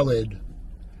valid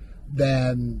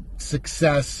than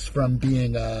success from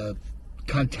being a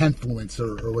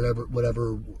contentfluencer or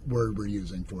whatever word we're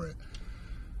using for it?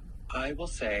 I will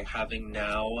say, having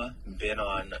now been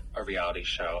on a reality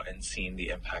show and seen the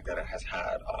impact that it has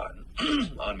had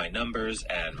on my numbers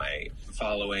and my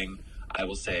following, I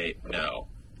will say no.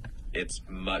 It's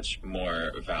much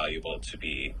more valuable to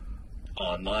be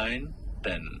online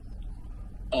than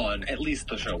on at least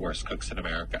the show Worst Cooks in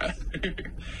America.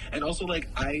 And also, like,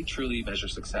 I truly measure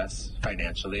success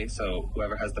financially, so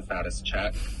whoever has the fattest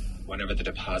check, whenever the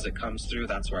deposit comes through,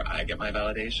 that's where I get my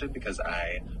validation, because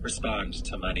I respond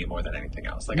to money more than anything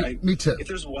else. Like, me too. If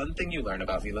there's one thing you learn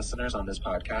about me, listeners, on this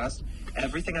podcast,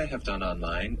 everything I have done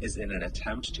online is in an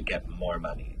attempt to get more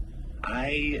money.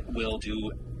 I will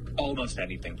do almost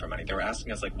anything for money. They were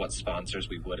asking us like what sponsors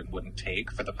we would and wouldn't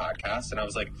take for the podcast, and I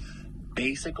was like,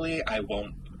 basically, I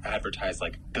won't advertise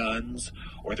like guns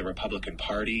or the Republican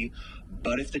Party,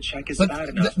 but if the check is bad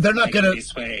enough, they're not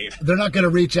gonna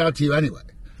reach out to you anyway.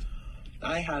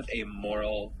 I have a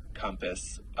moral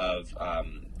compass of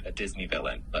a Disney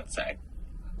villain, let's say.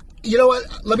 You know what?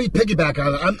 Let me piggyback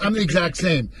on it. I'm the exact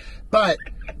same, but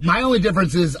my only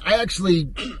difference is I'm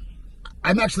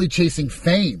actually chasing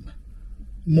fame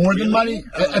more than money.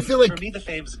 I feel like for me, the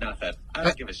fame's nothing. I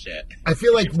don't give a shit. I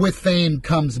feel like with fame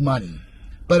comes money,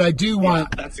 but I do want.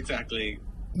 Yeah, that's exactly.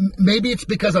 Maybe it's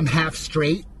because I'm half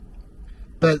straight,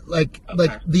 but like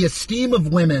the esteem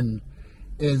of women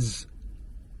is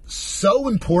so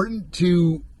important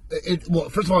to it. Well,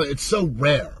 first of all, it's so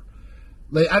rare.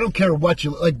 Like, I don't care what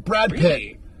you like. Brad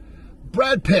Pitt,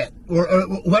 or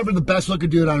whoever the best looking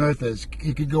dude on earth is,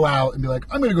 he could go out and be like,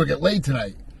 I'm going to go get laid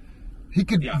tonight. He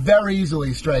could very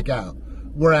easily strike out.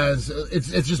 Whereas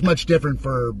it's just much different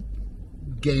for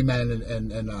gay men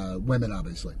and women,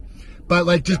 obviously. But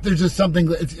like, there's just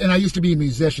something. And I used to be a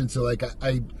musician, so like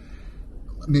I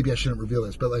maybe I shouldn't reveal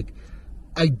this, but like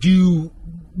I do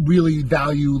really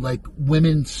value like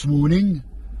women swooning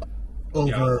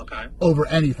over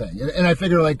anything. And I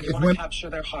figure like if women capture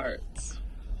their hearts.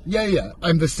 Yeah.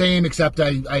 I'm the same, except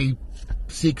I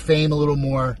seek fame a little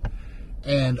more,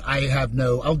 and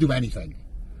I'll do anything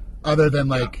other than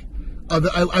like,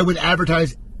 I would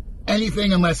advertise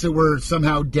anything unless it were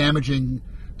somehow damaging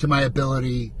to my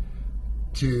ability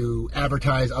to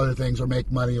advertise other things or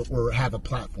make money or have a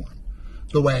platform.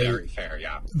 Very fair,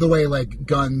 yeah. The way like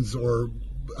guns or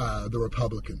the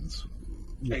Republicans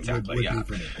Exactly, would yeah. be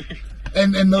for me.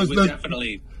 And It those would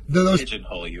definitely those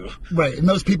pigeonhole you. right, and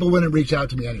those people wouldn't reach out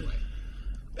to me anyway.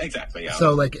 Exactly, yeah.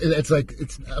 So like it's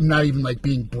I'm not even like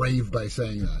being brave by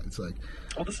saying that. It's like,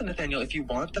 Well, listen, Nathaniel, if you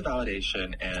want the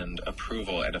validation and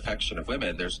approval and affection of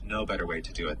women, there's no better way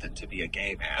to do it than to be a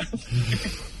gay man.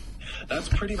 That's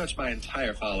pretty much my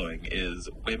entire following is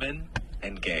women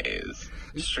and gays.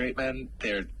 Straight men,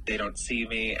 they don't see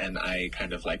me, and I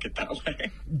kind of like it that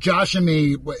way. Josh and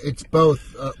me, it's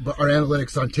both. Our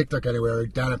analytics on TikTok anyway are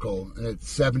identical, and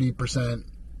it's 70%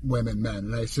 women, men.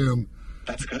 And I assume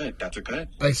That's good. That's a good.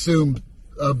 I assume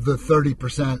of the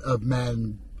 30% of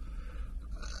men,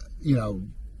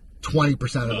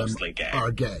 20% of Mostly them gay.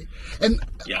 are gay. And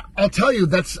Yeah. I'll tell you,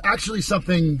 that's actually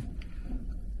something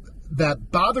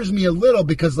that bothers me a little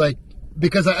because I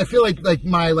feel like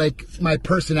my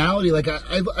personality, like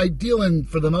I deal in,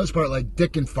 for the most part, like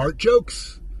dick and fart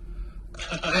jokes.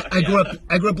 I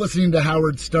grew up listening to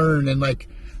Howard Stern, and like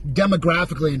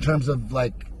demographically in terms of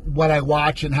like what I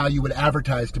watch and how you would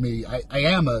advertise to me, I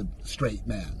am a straight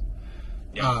man.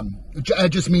 Yeah. I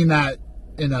just mean that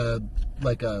in a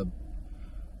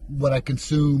what I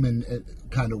consume in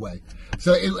kind of way.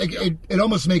 So it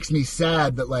almost makes me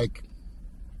sad that like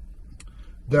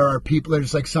there are people,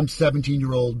 there's like some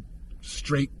 17-year-old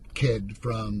straight kid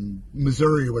from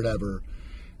Missouri or whatever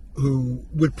who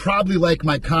would probably like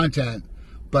my content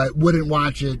but wouldn't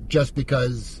watch it just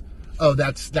because, oh,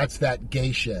 that's that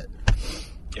gay shit.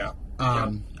 Yeah.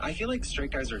 I feel like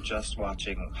straight guys are just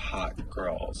watching hot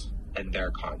girls and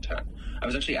their content. I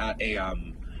was actually at it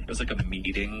was like a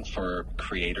meeting for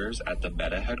creators at the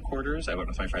Meta headquarters. I went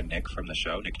with my friend Nick from the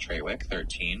show, Nick Trawick,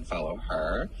 13, follow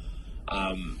her.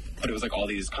 But it was like all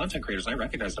these content creators, and I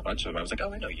recognized a bunch of them. I was like,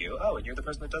 oh, I know you. Oh, and you're the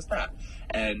person that does that.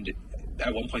 And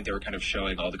at one point, they were kind of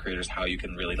showing all the creators how you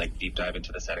can really like deep dive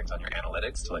into the settings on your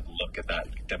analytics to like look at that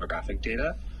demographic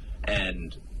data.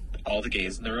 And all the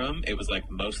gays in the room, it was like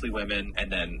mostly women,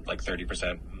 and then like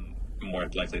 30% more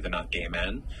likely than not gay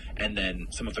men. And then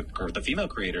some of the female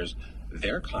creators,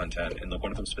 their content, and like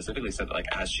one of them specifically said that like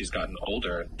as she's gotten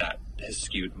older, that has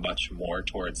skewed much more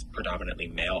towards predominantly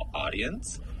male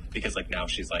audience. Because like now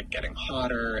she's like getting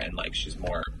hotter and like she's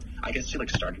more, I guess she like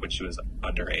started when she was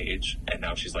underage and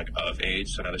now she's like of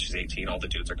age. So now that she's 18, all the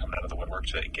dudes are coming out of the woodwork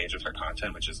to engage with her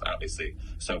content, which is obviously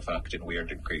so fucked and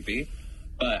weird and creepy.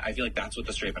 But I feel like that's what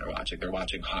the straight men are watching. They're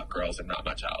watching hot girls and not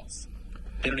much else.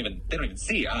 They don't even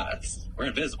see us. We're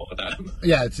invisible to them.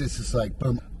 Yeah, it's just like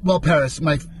boom. Well, Paris,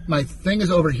 my thing is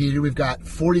overheated. We've got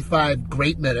 45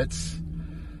 great minutes.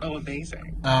 Oh,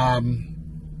 amazing.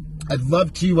 I'd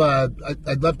love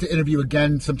to interview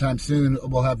again sometime soon.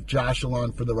 We'll have Josh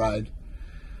along for the ride.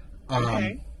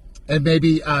 Okay. And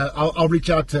maybe I'll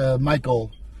reach out to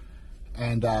Michael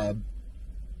and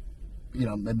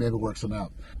maybe work something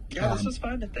out. Yeah, this was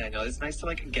fun, Nathaniel. It's nice to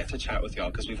like get to chat with y'all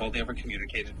because we've only ever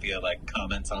communicated via like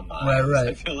comments online. Right.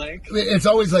 I feel like it's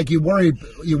always like you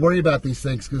worry about these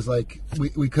things because like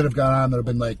we could have gone on that have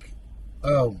been like,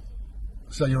 oh,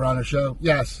 so you're on a show?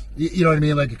 Yes. You know what I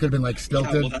mean? Like it could have been like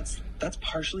stilted. Yeah, well, that's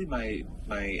partially my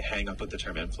hang up with the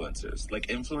term influencers. Like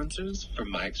influencers,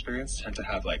 from my experience, tend to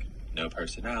have like no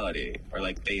personality, or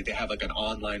like they have like an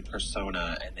online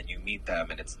persona and then you meet them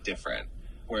and it's different.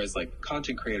 Whereas like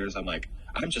content creators,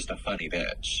 I'm just a funny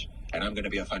bitch and I'm going to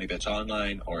be a funny bitch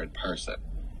online or in person.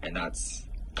 And that's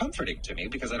comforting to me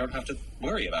because I don't have to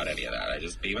worry about any of that. I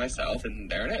just be myself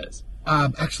and there it is.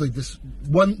 Actually, this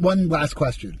one last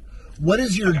question. What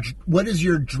is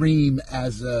your dream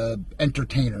as a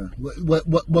entertainer? What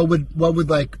would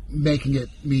like making it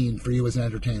mean for you as an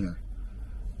entertainer?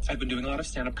 I've been doing a lot of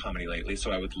stand-up comedy lately,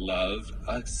 so I would love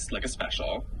a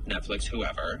special, Netflix,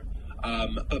 whoever.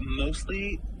 But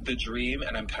mostly the dream,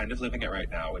 and I'm kind of living it right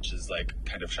now, which is like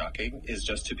kind of shocking, is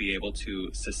just to be able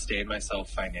to sustain myself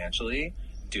financially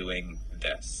doing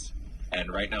this.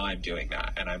 And right now I'm doing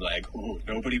that, and I'm like, ooh,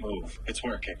 nobody move. It's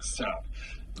working. Stop.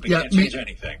 We can't change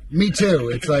anything. Me too.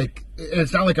 It's like,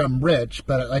 it's not like I'm rich,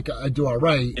 but like I do all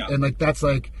right. Yeah. And like that's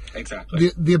like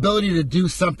exactly the ability to do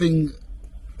something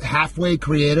halfway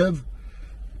creative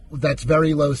that's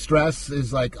very low stress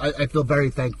is like I feel very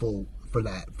thankful for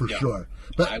that for sure.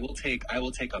 But I will take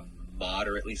a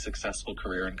moderately successful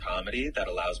career in comedy that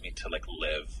allows me to like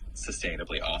live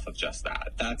sustainably off of just that.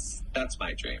 That's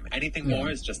my dream. Anything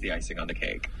more is just the icing on the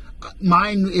cake.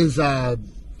 Mine is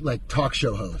like talk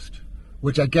show host.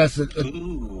 Which I guess at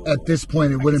this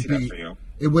point it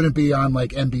wouldn't be on like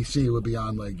NBC. It would be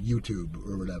on like YouTube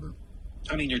or whatever.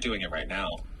 I mean, you're doing it right now.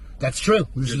 That's true.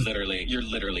 You're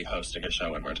literally hosting a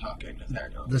show and we're talking.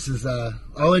 Nathaniel. This is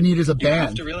all I need is a band. You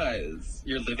have to realize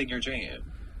you're living your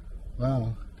dream.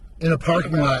 Wow, in a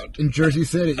parking lot in Jersey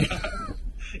City.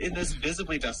 In this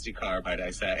visibly dusty car, might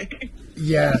I say.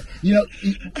 Yeah. You know,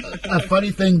 a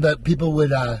funny thing that people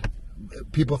would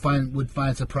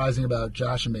find surprising about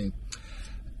Josh and me,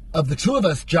 of the two of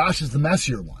us, Josh is the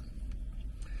messier one.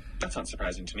 That's not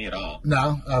surprising to me at all.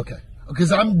 No? Okay.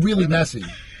 Because I'm really messy.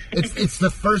 It's the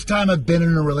first time I've been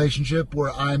in a relationship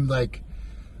where I'm like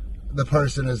the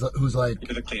person who's like...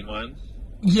 You're the clean one?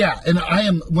 Yeah, and I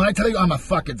am... When I tell you I'm a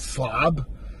fucking slob,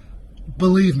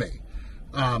 believe me.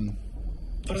 But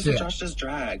also Josh does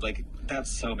drag. Like, that's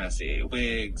so messy.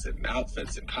 Wigs and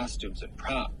outfits and costumes and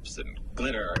props and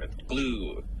glitter and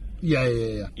glue. Yeah.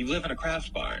 You live in a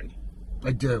craft barn.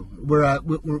 I do.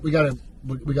 We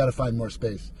gotta find more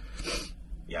space.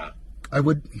 Yeah. I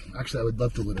would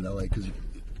love to live in LA because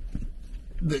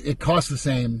it costs the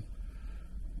same,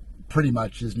 pretty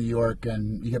much, as New York,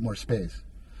 and you get more space.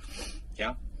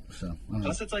 Yeah. So.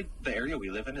 Plus, it's like the area we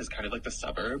live in is kind of like the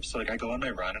suburbs. So, like, I go on my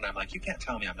run and I'm like, you can't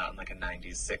tell me I'm not in like a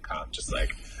 '90s sitcom, just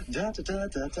like da da da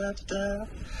da da da.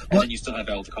 And then you still have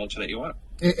all the culture that you want.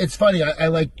 It's funny. I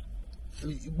like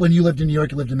when you lived in New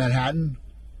York. You lived in Manhattan.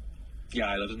 Yeah,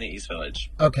 I lived in the East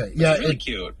Village. Okay, yeah. It's really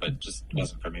cute, but just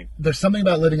wasn't for me. There's something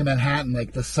about living in Manhattan,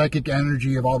 like the psychic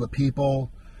energy of all the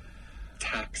people.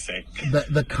 Taxing.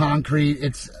 The concrete.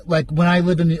 It's like when I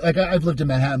live in, like I've lived in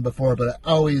Manhattan before, but I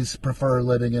always prefer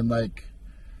living in like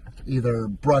either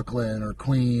Brooklyn or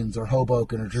Queens or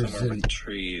Hoboken or Jersey Somewhere City. with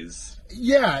trees.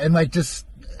 Yeah, and like just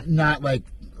not like,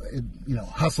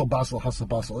 hustle bustle.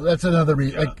 That's another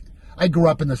reason. Yeah. Like I grew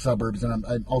up in the suburbs, and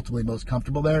I'm ultimately most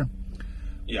comfortable there.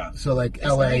 Yeah. So like it's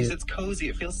LA, nice. It's cozy.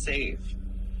 It feels safe.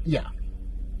 Yeah.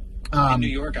 In New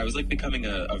York, I was like becoming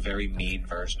a very mean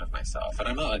version of myself, and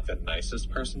I'm not like the nicest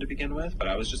person to begin with, but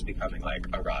I was just becoming like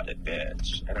a rotted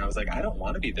bitch, and I was like, I don't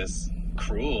want to be this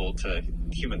cruel to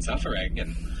human suffering,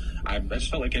 and I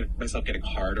just felt like myself getting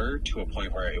harder to a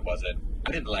point where it wasn't.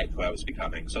 I didn't like who I was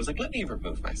becoming, so I was like, let me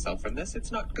remove myself from this.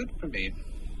 It's not good for me.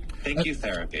 Thank you,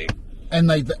 therapy. And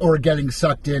like, or getting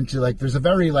sucked into like, there's a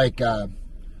very like.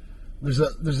 There's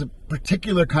a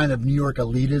particular kind of New York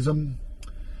elitism.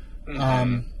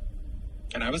 Mm-hmm.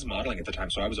 And I was modeling at the time,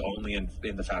 so I was only in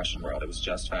the fashion world. It was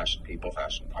just fashion people,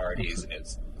 fashion parties, and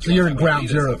it's... So you're in ground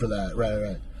zero for that,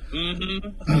 right.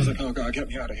 Mm-hmm. I was like, oh God, get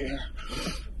me out of here.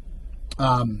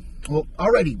 Well,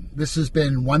 alrighty. This has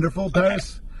been wonderful,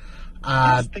 Paris.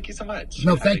 Yes, thank you so much.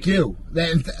 No, thank you.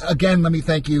 And again, let me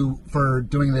thank you for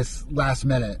doing this last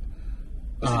minute.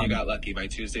 Listen, you got lucky. My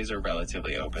Tuesdays are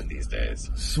relatively open these days.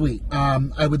 Sweet.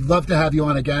 I would love to have you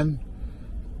on again.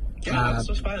 Yeah, this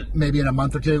was fun. Maybe in a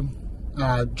month or two.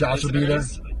 Josh will be there.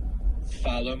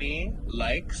 Follow me,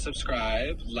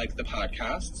 subscribe, like the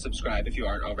podcast, subscribe if you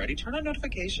aren't already. Turn on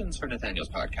notifications for Nathaniel's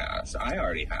podcast. I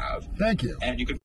already have. Thank you. And you can